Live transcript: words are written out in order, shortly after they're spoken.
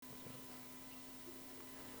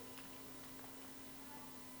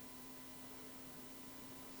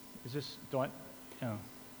Is this, I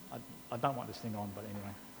don't want this thing on, but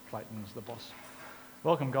anyway, Clayton's the boss.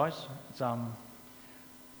 Welcome, guys. It's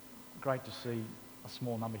great to see a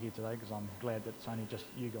small number here today, because I'm glad that it's only just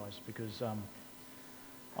you guys, because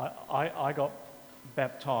I got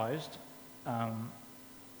baptised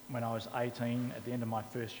when I was 18 at the end of my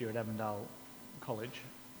first year at Avondale College.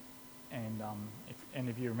 And if any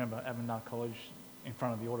of you remember Avondale College, in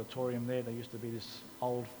front of the auditorium there used to be this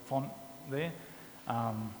old font there.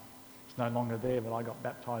 It's no longer there, but I got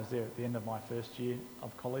baptised there at the end of my first year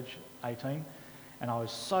of college, 18. And I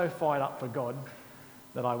was so fired up for God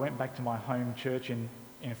that I went back to my home church in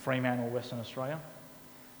Fremantle, Western Australia,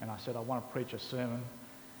 and I said, I want to preach a sermon.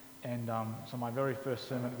 And so my very first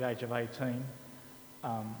sermon at the age of 18,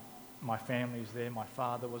 my family's there. My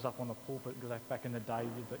father was up on the pulpit, because back in the day,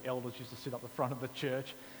 the elders used to sit up the front of the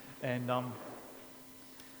church. And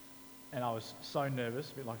I was so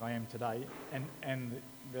nervous, a bit like I am today, and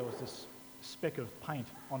there was this speck of paint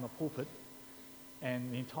on the pulpit,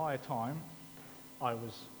 and the entire time I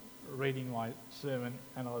was reading my sermon,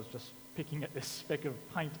 and I was just picking at this speck of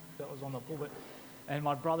paint that was on the pulpit. And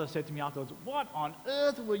my brother said to me afterwards, "What on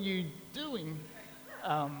earth were you doing?"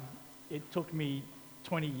 It took me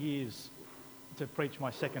 20 years to preach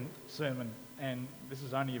my second sermon, and this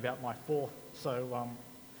is only about my fourth, so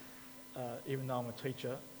even though I'm a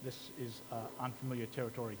teacher, this is unfamiliar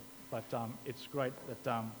territory. But it's great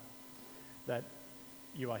that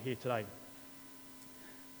you are here today.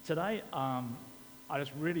 Today, I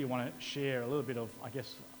just really want to share a little bit of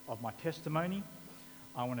my testimony.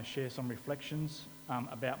 I want to share some reflections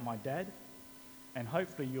about my dad, and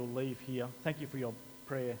hopefully you'll leave here. Thank you for your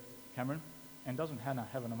prayer, Cameron. And doesn't Hannah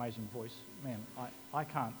have an amazing voice? Man, I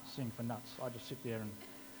can't sing for nuts. I just sit there and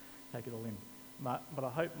take it all in. But I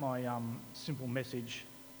hope my simple message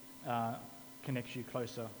connects you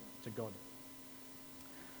closer to God.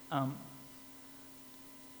 I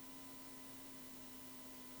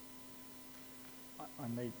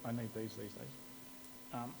need these days.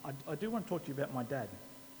 I do want to talk to you about my dad.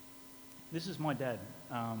 This is my dad.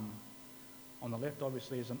 On the left,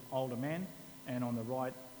 obviously, is an older man, and on the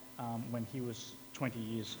right, when he was 20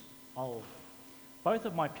 years old. Both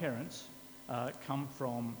of my parents come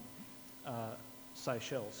from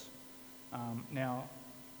Seychelles. Now,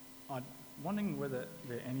 I'm wondering whether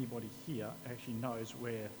anybody here actually knows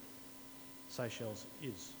where Seychelles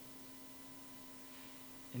is.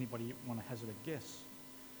 Anybody want to hazard a guess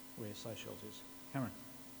where Seychelles is? Cameron?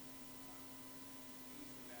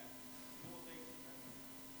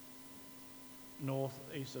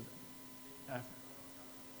 Northeast of Africa.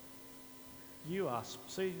 You're a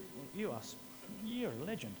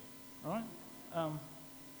legend, all right?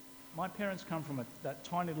 My parents come from that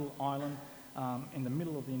tiny little island in the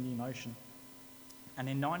middle of the Indian Ocean. And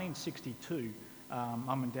in 1962,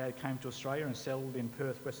 Mum and Dad came to Australia and settled in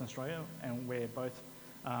Perth, Western Australia, and where both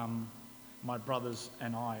my brothers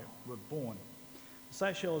and I were born.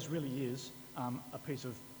 Seychelles really is a piece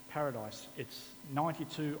of paradise. It's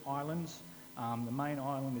 92 islands. The main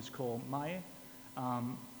island is called Mahé,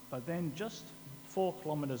 but then just 4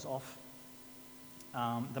 kilometres off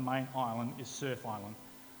the main island is Surf Island.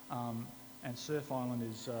 And Surf Island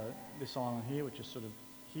is this island here, which is sort of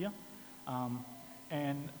here.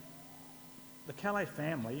 And the Calais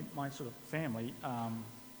family, my sort of family,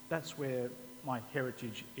 that's where my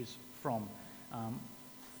heritage is from.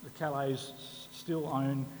 The Calais still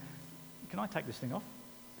own... Can I take this thing off?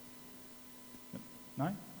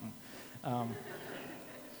 No?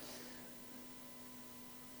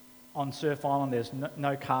 On Surf Island, there's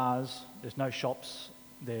no cars, there's no shops,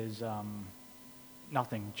 there's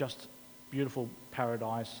nothing, just beautiful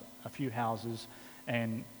paradise, a few houses,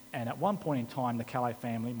 and at one point in time, the Calais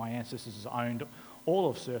family, my ancestors, owned all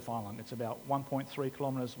of Surf Island. It's about 1.3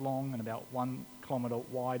 kilometres long and about 1 kilometre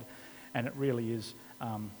wide, and it really is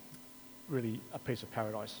really a piece of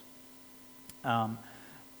paradise.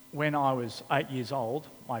 When I was 8 years old,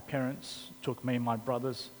 my parents took me and my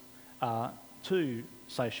brothers to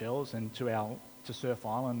Seychelles and to Surf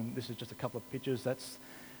Island, and this is just a couple of pictures. That's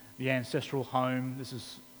the ancestral home. This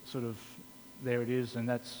is sort of, there it is, and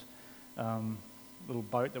that's a little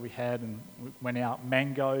boat that we had, and we went out.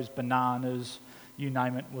 Mangoes, bananas, you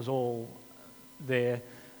name it, was all there.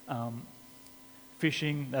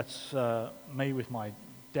 Fishing, that's me with my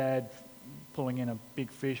dad pulling in a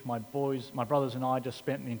big fish. My brothers and I just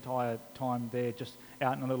spent the entire time there, just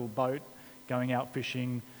out in a little boat, going out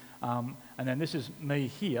fishing. And then this is me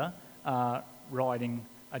here riding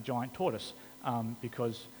a giant tortoise,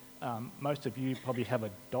 because most of you probably have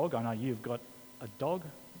a dog. I know you've got a dog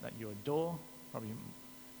that you adore, probably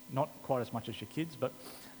not quite as much as your kids, but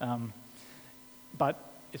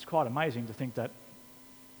it's quite amazing to think that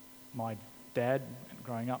my dad,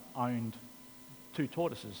 growing up, owned two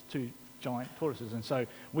giant tortoises. And so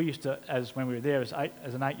we used to, when we were there as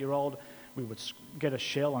an 8-year-old, we would get a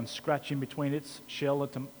shell and scratch in between its shell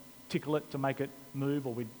to tickle it to make it move,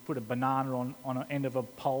 or we'd put a banana on an end of a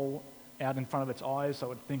pole out in front of its eyes so it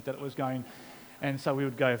would think that it was going. And so we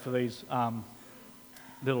would go for these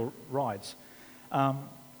little rides. To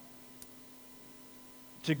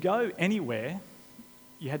go anywhere,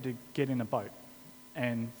 you had to get in a boat.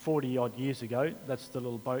 And 40 odd years ago, that's the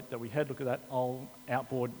little boat that we had. Look at that old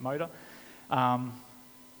outboard motor.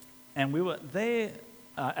 And we were there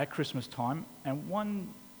at Christmas time,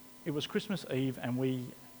 and it was Christmas Eve, and we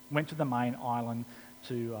went to the main island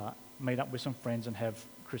to meet up with some friends and have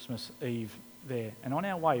Christmas Eve there. And on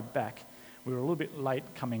our way back, we were a little bit late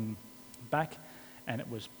coming back, and it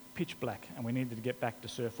was pitch black, and we needed to get back to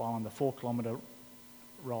Surf Island, the 4-kilometre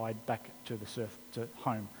ride back to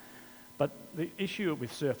home. But the issue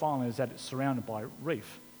with Surf Island is that it's surrounded by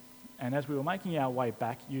reef. And as we were making our way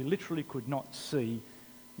back, you literally could not see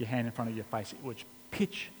your hand in front of your face. It was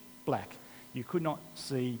pitch black. You could not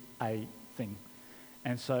see a thing.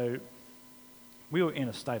 And so we were in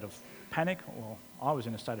a state of panic. Well, I was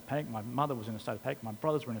in a state of panic. My mother was in a state of panic. My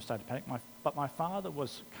brothers were in a state of panic. But my father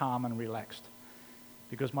was calm and relaxed,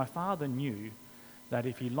 because my father knew that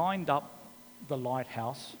if he lined up the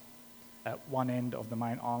lighthouse at one end of the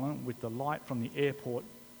main island with the light from the airport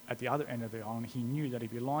at the other end of the island, he knew that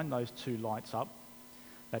if he lined those two lights up,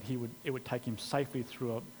 that it would take him safely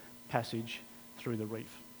through a passage through the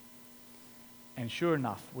reef. And sure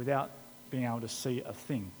enough, without being able to see a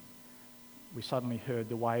thing, we suddenly heard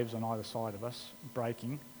the waves on either side of us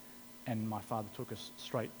breaking, and my father took us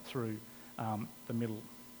straight through the middle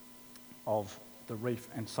of the reef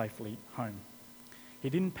and safely home.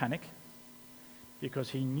 He didn't panic,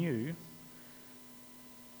 because he knew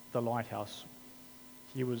the lighthouse.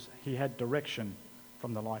 He had direction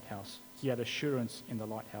from the lighthouse. He had assurance in the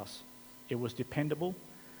lighthouse. It was dependable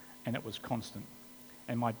and it was constant.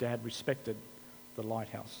 And my dad respected the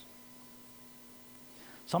lighthouse.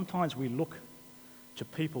 Sometimes we look to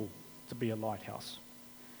people to be a lighthouse.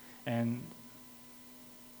 And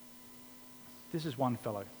this is one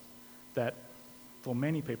fellow that, for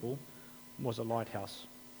many people, was a lighthouse.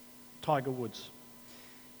 Tiger Woods.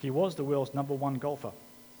 He was the world's #1 golfer.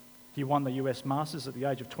 He won the US Masters at the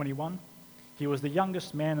age of 21. He was the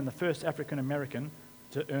youngest man and the first African American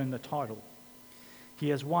to earn the title. He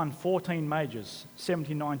has won 14 majors,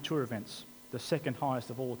 79 tour events, the second highest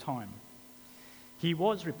of all time. He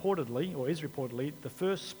was reportedly, or is reportedly, the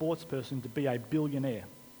first sports person to be a billionaire.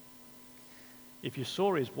 If you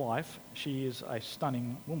saw his wife, she is a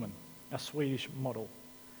stunning woman, a Swedish model.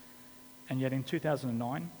 And yet in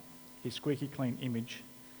 2009, his squeaky clean image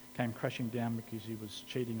came crashing down because he was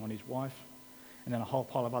cheating on his wife. And then a whole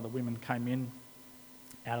pile of other women came in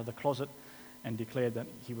out of the closet and declared that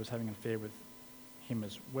he was having an affair with him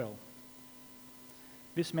as well.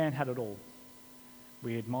 This man had it all.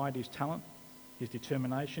 We admired his talent, his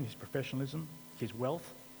determination, his professionalism, his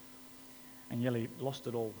wealth, and yet he lost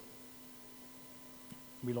it all.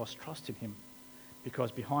 We lost trust in him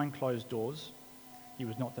because behind closed doors, he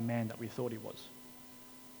was not the man that we thought he was.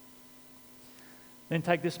 Then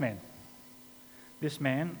take this man. This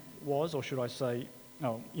man was, or should I say,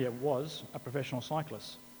 was a professional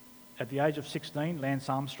cyclist. At the age of 16, Lance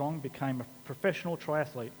Armstrong became a professional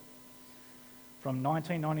triathlete. From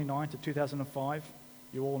 1999 to 2005,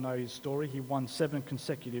 you all know his story, he won 7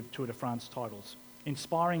 consecutive Tour de France titles,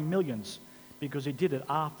 inspiring millions because he did it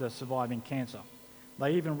after surviving cancer.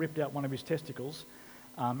 They even ripped out one of his testicles,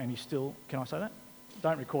 and he still, can I say that?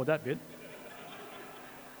 Don't record that bit.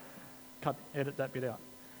 Edit that bit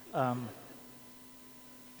out.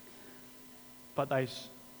 But they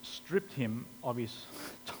stripped him of his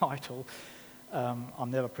title.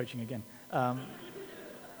 I'm never preaching again.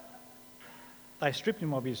 They stripped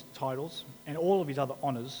him of his titles and all of his other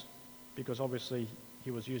honours because obviously he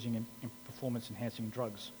was using in performance-enhancing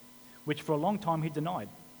drugs, which for a long time he denied.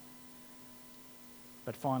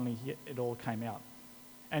 But finally it all came out.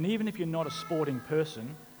 And even if you're not a sporting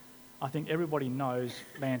person, I think everybody knows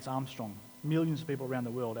Lance Armstrong. Millions of people around the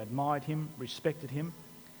world admired him, respected him.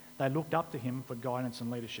 They looked up to him for guidance and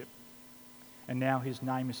leadership. And now his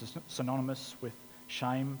name is synonymous with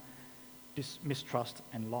shame, mistrust,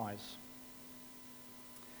 and lies.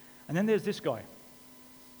 And then there's this guy.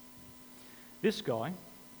 This guy,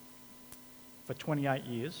 for 28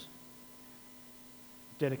 years,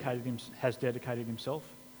 has dedicated himself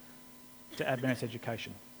to advanced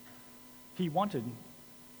education. He wanted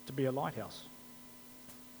to be a lighthouse.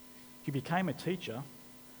 He became a teacher.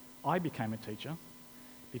 I became a teacher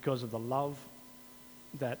because of the love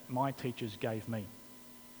that my teachers gave me.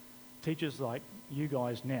 Teachers like you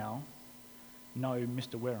guys now know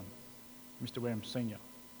Mr. Wareham, Mr. Wareham Senior.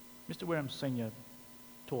 Mr. Wareham Senior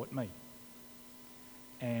taught me.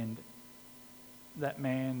 And that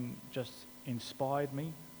man just inspired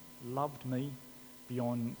me, loved me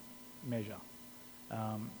beyond measure.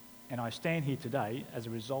 And I stand here today as a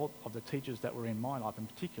result of the teachers that were in my life, and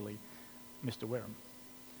particularly Mr. Wareham.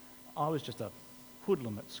 I was just a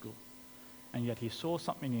hoodlum at school, and yet he saw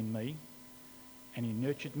something in me, and he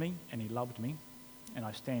nurtured me, and he loved me, and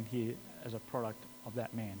I stand here as a product of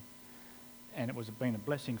that man. And it was been a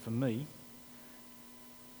blessing for me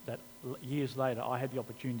that years later I had the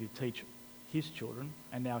opportunity to teach his children,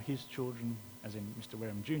 and now his children, as in Mr.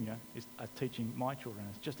 Wareham Jr., are teaching my children.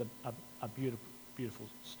 It's just a beautiful, beautiful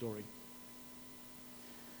story.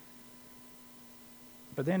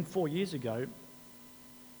 But then 4 years ago,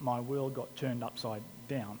 my world got turned upside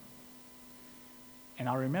down. And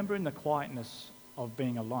I remember in the quietness of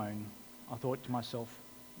being alone, I thought to myself,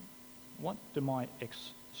 what do my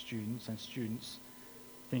ex-students and students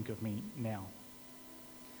think of me now?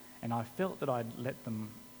 And I felt that I'd let them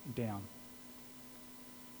down.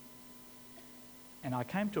 And I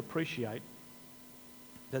came to appreciate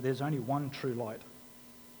that there's only one true light,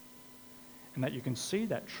 and that you can see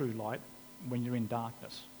that true light when you're in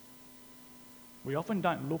darkness. We often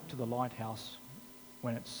don't look to the lighthouse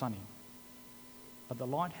when it's sunny, but the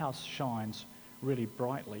lighthouse shines really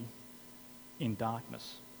brightly in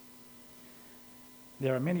darkness.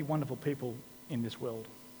 There are many wonderful people in this world,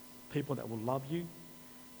 people that will love you,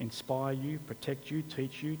 inspire you, protect you,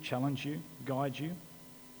 teach you, challenge you, guide you.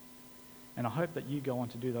 And I hope that you go on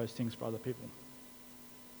to do those things for other people,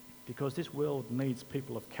 because this world needs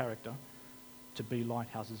people of character to be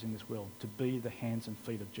lighthouses in this world, to be the hands and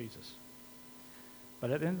feet of Jesus. But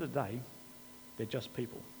at the end of the day, they're just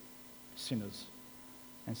people, sinners,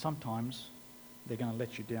 and sometimes they're going to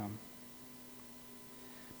let you down.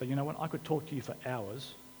 But you know what? I could talk to you for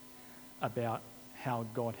hours about how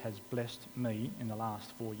God has blessed me in the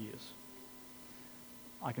last 4 years.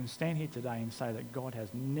 I can stand here today and say that God has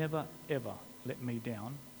never, ever let me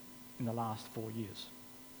down in the last 4 years.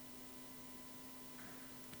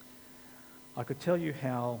 I could tell you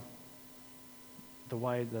how the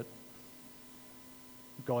way that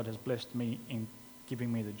God has blessed me in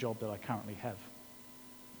giving me the job that I currently have.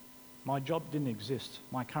 My job didn't exist.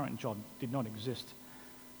 My current job did not exist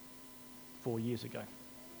 4 years ago.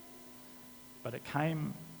 But it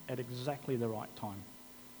came at exactly the right time.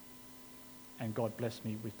 And God blessed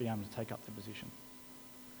me with being able to take up the position.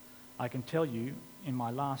 I can tell you, in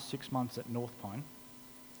my last 6 months at North Pine,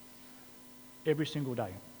 every single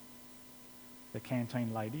day, the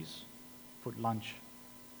canteen ladies put lunch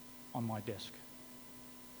on my desk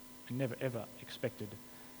and never ever expected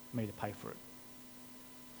me to pay for it.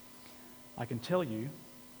 I can tell you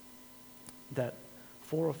that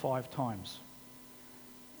 4 or 5 times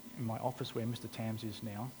in my office where Mr. Tams is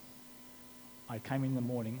now, I came in the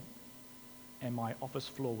morning and my office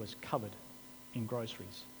floor was covered in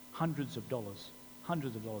groceries, hundreds of dollars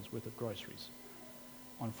worth of groceries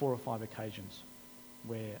on 4 or 5 occasions,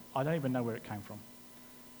 where I don't even know where it came from,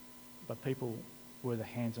 but people were the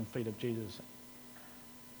hands and feet of Jesus,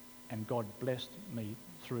 and God blessed me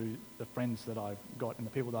through the friends that I've got and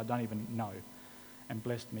the people that I don't even know, and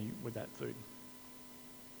blessed me with that food.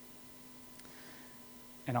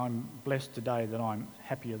 And I'm blessed today that I'm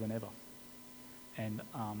happier than ever, and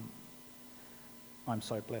I'm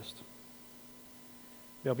so blessed.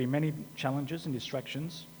 There'll be many challenges and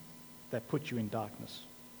distractions that put you in darkness.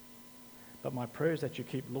 But my prayer is that you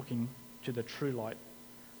keep looking to the true light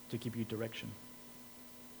to give you direction.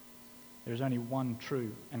 There is only one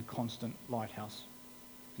true and constant lighthouse,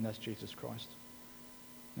 and that's Jesus Christ.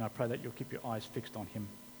 And I pray that you'll keep your eyes fixed on him,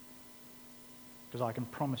 because I can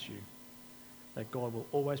promise you that God will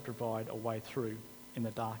always provide a way through in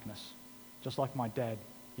the darkness. Just like my dad,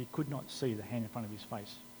 he could not see the hand in front of his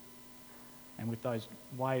face. And with those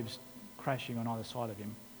waves crashing on either side of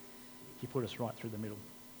him, he put us right through the middle.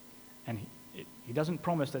 And he doesn't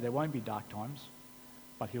promise that there won't be dark times,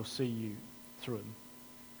 but he'll see you through them.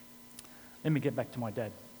 Let me get back to my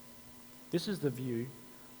dad. This is the view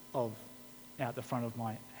of out the front of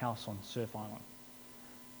my house on Surf Island.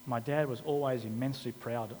 My dad was always immensely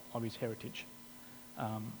proud of his heritage.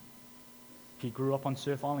 He grew up on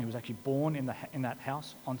Surf Island. He was actually born in that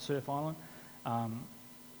house on Surf Island.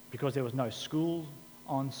 Because there was no school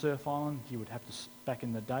on Surf Island, he would have to, back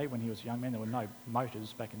in the day when he was a young man, there were no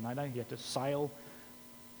motors back in that day. He had to sail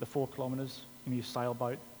the 4 kilometres in his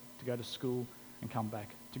sailboat to go to school and come back.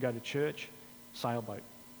 To go to church, sailboat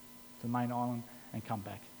to the main island, and come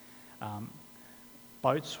back.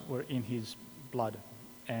 Boats were in his blood,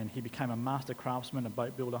 and he became a master craftsman, a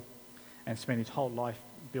boat builder, and spent his whole life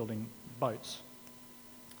building boats.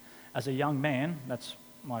 As a young man, that's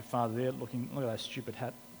my father there, look at that stupid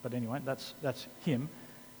hat, but anyway, that's him.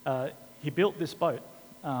 He built this boat.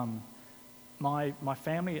 My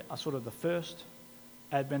family are sort of the first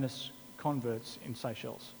Adventist converts in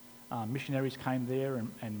Seychelles. Missionaries came there,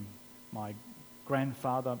 and my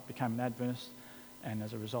grandfather became an Adventist, and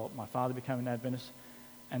as a result, my father became an Adventist.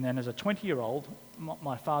 And then as a 20-year-old,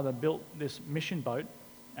 my father built this mission boat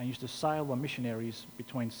and used to sail the missionaries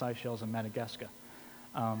between Seychelles and Madagascar.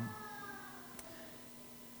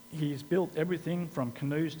 He's built everything from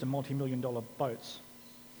canoes to multi-million-dollar boats.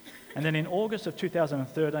 And then in August of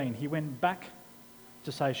 2013, he went back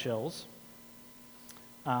to Seychelles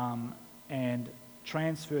and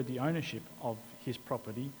transferred the ownership of his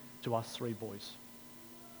property to us three boys.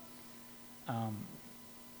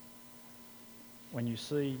 When you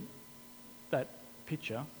see that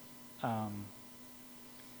picture, I'm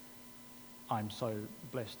so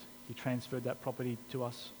blessed. He transferred that property to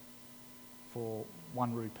us for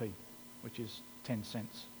 1 rupee, which is 10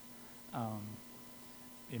 cents.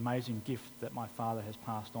 The amazing gift that my father has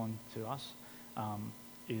passed on to us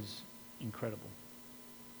is incredible.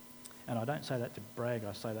 And I don't say that to brag,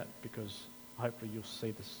 I say that because hopefully you'll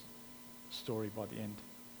see this story by the end.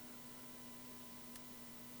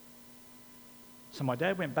 So my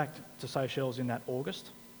dad went back to Seychelles in that August,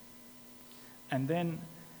 and then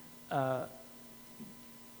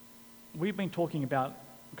we've been talking about,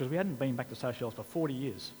 because we hadn't been back to Seychelles for 40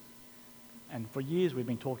 years, and for years we've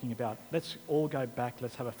been talking about, let's all go back,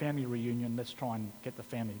 let's have a family reunion, let's try and get the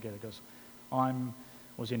family together, because I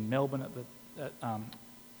was in Melbourne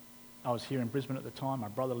I was here in Brisbane at the time. My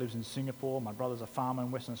brother lives in Singapore. My brother's a farmer in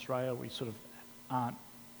Western Australia. We sort of aren't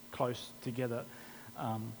close together.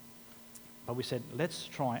 But we said, let's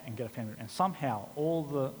try and get a family. And somehow all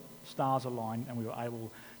the stars aligned and we were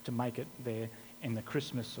able to make it there in the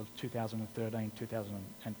Christmas of 2013,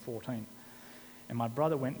 2014. And my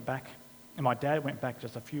brother went back, and my dad went back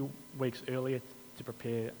just a few weeks earlier to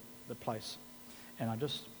prepare the place. And I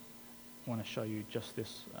just want to show you just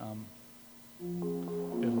this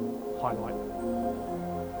little highlight.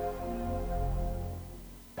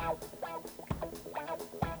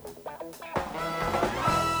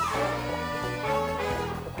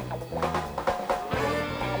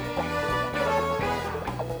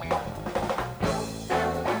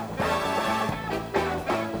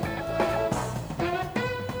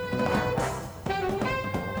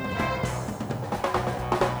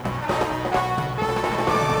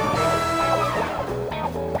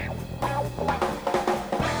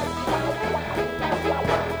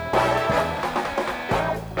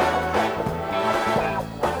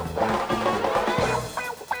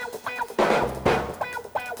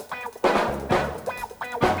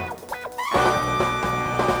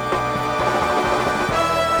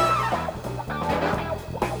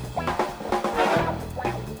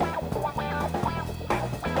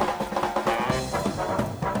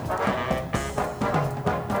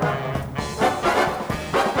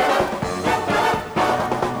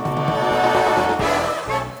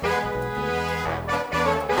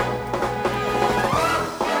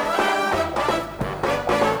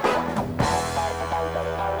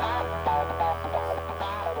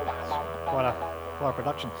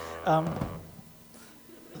 Production.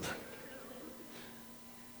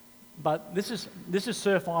 But this is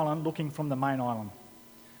Surf Island looking from the main island.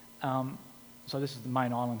 So this is the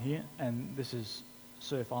main island here, and this is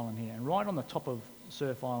Surf Island here. And right on the top of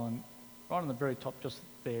Surf Island, right on the very top just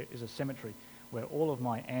there is a cemetery where all of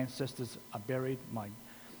my ancestors are buried. My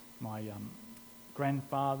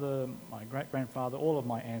grandfather, my great-grandfather, all of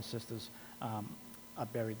my ancestors are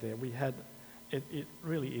buried there. We had It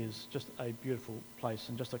really is just a beautiful place,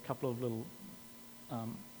 and just a couple of little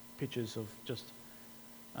pictures of just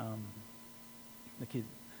the kids.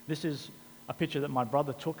 This is a picture that my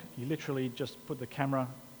brother took. He literally just put the camera,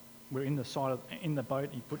 we're in the boat,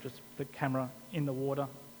 he put just the camera in the water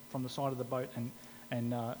from the side of the boat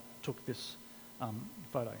and took this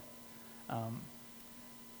photo.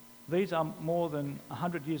 These are more than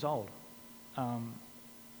 100 years old.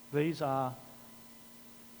 These are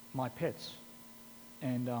my pets.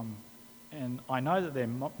 And I know that they're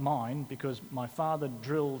mine because my father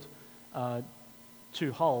drilled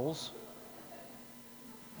 2 holes.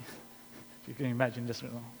 If you can imagine, just an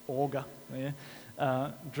auger there.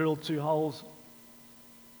 Drilled 2 holes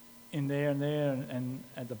in there and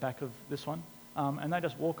at the back of this one. And they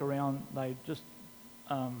just walk around. They just,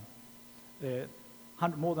 they're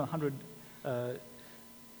more than 100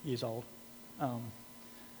 years old.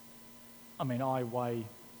 I mean, I weigh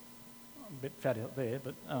a bit fat out there,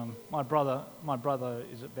 but my brother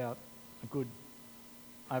is about a good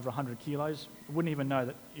over 100 kilos. Wouldn't even know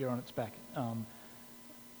that you're on its back.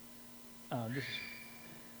 This is...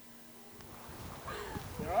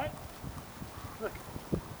 You all right? Look.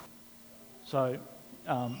 So,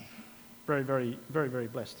 very, very, very, very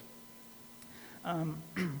blessed.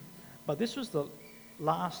 But this was the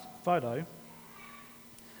last photo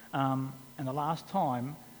and the last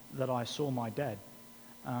time that I saw my dad.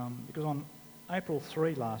 Because on April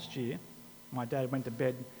 3 last year, my dad went to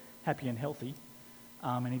bed happy and healthy,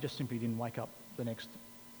 and he just simply didn't wake up the next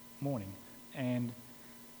morning. And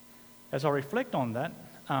as I reflect on that,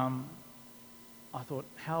 I thought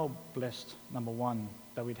how blessed, number one,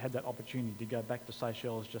 that we'd had that opportunity to go back to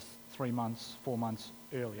Seychelles just 4 months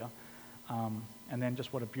earlier, and then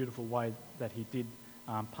just what a beautiful way that he did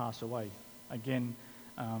pass away. Again,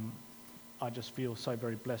 I just feel so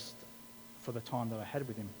very blessed for the time that I had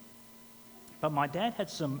with him. But my dad had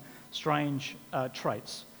some strange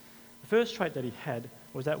traits. The first trait that he had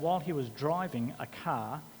was that while he was driving a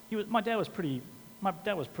car, my dad was pretty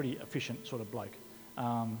efficient sort of bloke.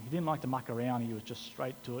 He didn't like to muck around, he was just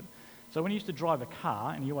straight to it. So when he used to drive a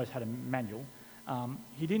car, and he always had a manual,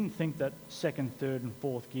 he didn't think that second, third and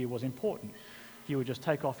fourth gear was important. He would just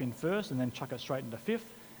take off in first and then chuck it straight into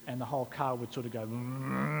fifth, and the whole car would sort of go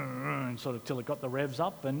sort of till it got the revs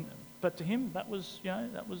up. But to him, that was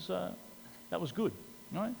good,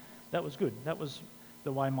 right? That was good. That was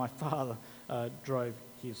the way my father drove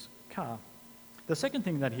his car. The second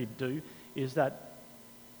thing that he'd do is that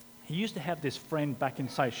he used to have this friend back in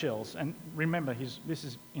Seychelles, and remember, this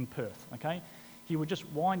is in Perth, okay? He would just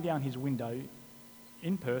wind down his window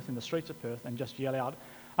in Perth, in the streets of Perth, and just yell out,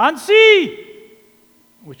 "Ansi!"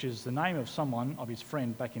 which is the name of his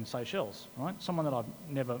friend back in Seychelles, right? Someone that I've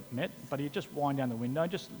never met, but he'd just wind down the window,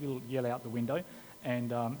 just yell out the window,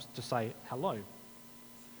 and to say hello.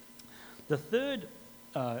 The third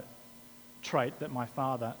trait that my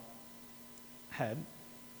father had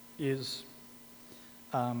is,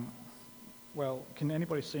 well, can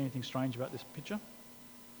anybody see anything strange about this picture?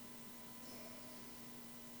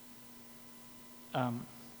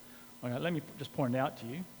 Okay, let me just point it out to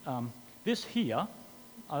you. This here,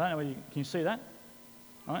 I don't know whether can you see that?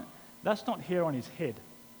 All right, that's not hair on his head.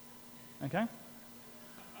 Okay,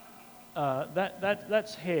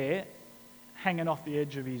 that's hair hanging off the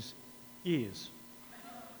edge of his ears.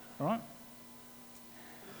 All right,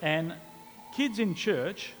 and kids in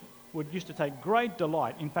church used to take great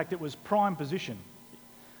delight. In fact, it was prime position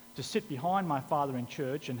to sit behind my father in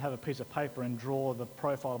church and have a piece of paper and draw the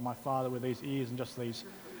profile of my father with these ears and just these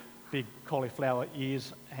big cauliflower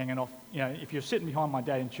ears hanging off. You know, if you're sitting behind my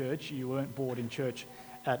dad in church, you weren't bored in church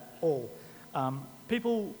at all.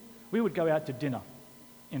 We would go out to dinner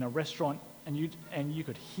in a restaurant, and you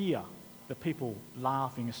could hear the people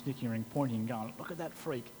laughing and snickering, pointing, going, "Look at that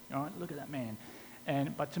freak! All right, look at that man."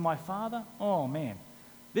 But to my father, oh man,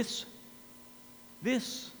 this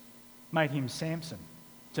made him Samson.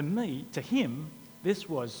 To him, this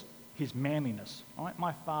was his manliness. All right?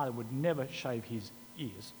 My father would never shave his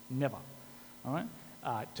ears, never. All right?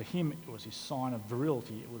 To him, it was his sign of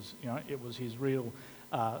virility. It was his real,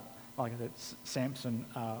 like I said, Samson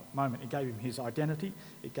moment. It gave him his identity.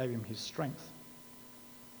 It gave him his strength.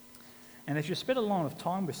 And if you spend a lot of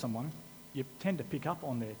time with someone, you tend to pick up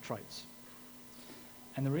on their traits.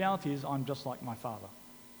 And the reality is, I'm just like my father.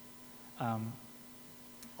 I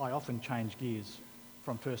often change gears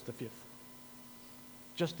from first to fifth,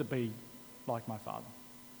 just to be like my father.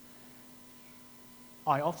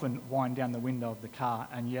 I often wind down the window of the car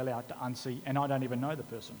and yell out to Ansi, and I don't even know the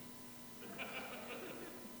person.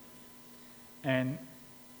 And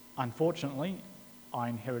unfortunately, I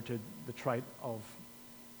inherited the trait of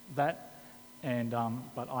that,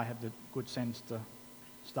 but I have the good sense to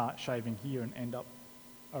start shaving here and end up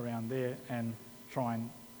around there and try and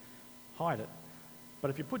hide it. But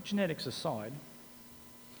if you put genetics aside,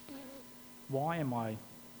 why am I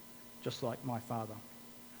just like my father?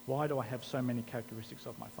 Why do I have so many characteristics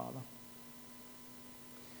of my father?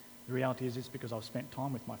 The reality is it's because I've spent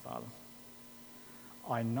time with my father.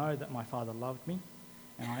 I know that my father loved me,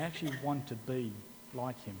 and I actually want to be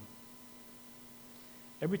like him.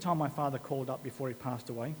 Every time my father called up before he passed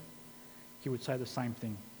away, he would say the same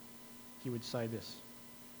thing. He would say this: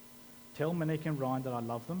 "Tell Monique and Ryan that I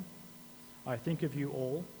love them. I think of you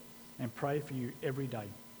all and pray for you every day.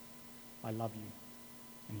 I love you."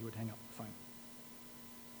 And he would hang up the phone.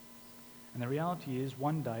 And the reality is,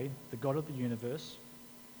 one day, the God of the universe,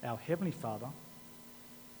 our Heavenly Father,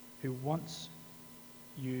 who wants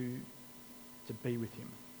you to be with him,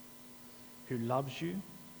 who loves you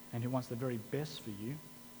and who wants the very best for you,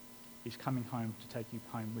 is coming home to take you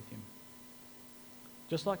home with him.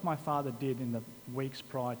 Just like my father did in the weeks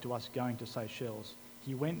prior to us going to Seychelles,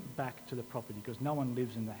 he went back to the property because no one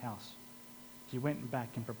lives in the house. He went back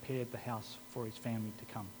and prepared the house for his family to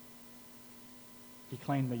come. He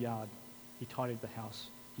cleaned the yard, he tidied the house,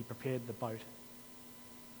 he prepared the boat.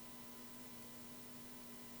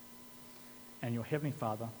 And your Heavenly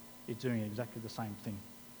Father is doing exactly the same thing.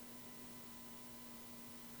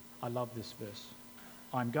 I love this verse.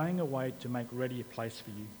 I'm going away to make ready a place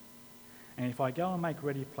for you. And if I go and make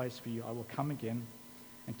ready a place for you, I will come again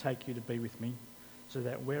and take you to be with me, so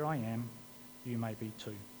that where I am, you may be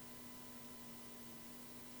too.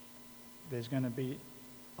 There's going to be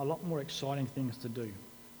a lot more exciting things to do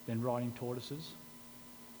than riding tortoises.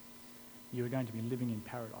 You are going to be living in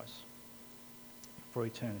paradise for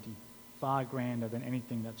eternity, far grander than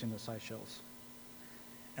anything that's in the Seychelles.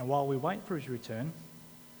 And while we wait for his return,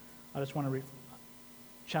 I just want to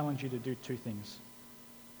challenge you to do two things,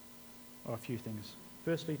 or a few things.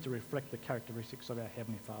 Firstly, to reflect the characteristics of our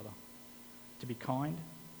Heavenly Father. To be kind,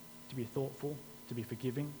 to be thoughtful, to be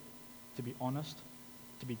forgiving, to be honest,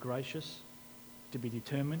 to be gracious, to be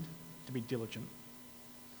determined, to be diligent.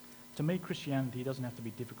 To me, Christianity doesn't have to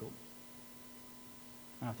be difficult.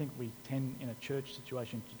 And I think we tend in a church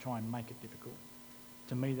situation to try and make it difficult.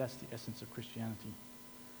 To me, that's the essence of Christianity.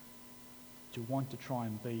 To want to try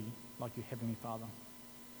and be like your Heavenly Father.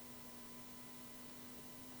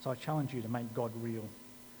 So I challenge you to make God real,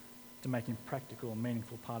 to make him practical and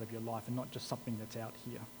meaningful part of your life and not just something that's out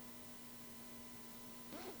here.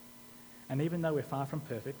 And even though we're far from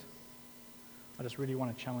perfect, I just really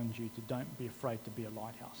want to challenge you to don't be afraid to be a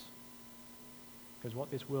lighthouse. Because what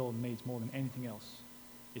this world needs more than anything else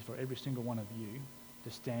is for every single one of you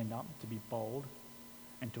to stand up, to be bold,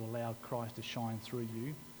 and to allow Christ to shine through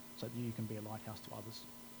you so that you can be a lighthouse to others.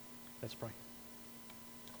 Let's pray.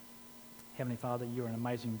 Heavenly Father, you're an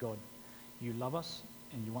amazing God. You love us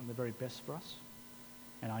and you want the very best for us.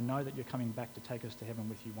 And I know that you're coming back to take us to heaven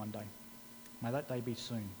with you one day. May that day be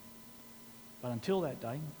soon. But until that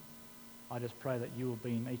day, I just pray that you will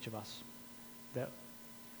be in each of us, that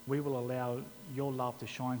we will allow your love to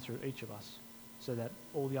shine through each of us so that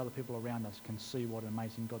all the other people around us can see what an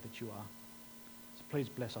amazing God that you are. So please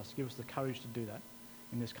bless us. Give us the courage to do that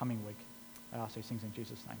in this coming week. I ask these things in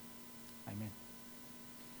Jesus' name. Amen.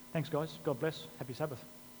 Thanks, guys. God bless. Happy Sabbath.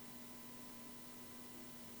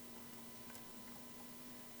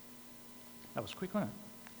 That was quick, wasn't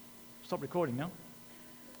it? Stop recording now.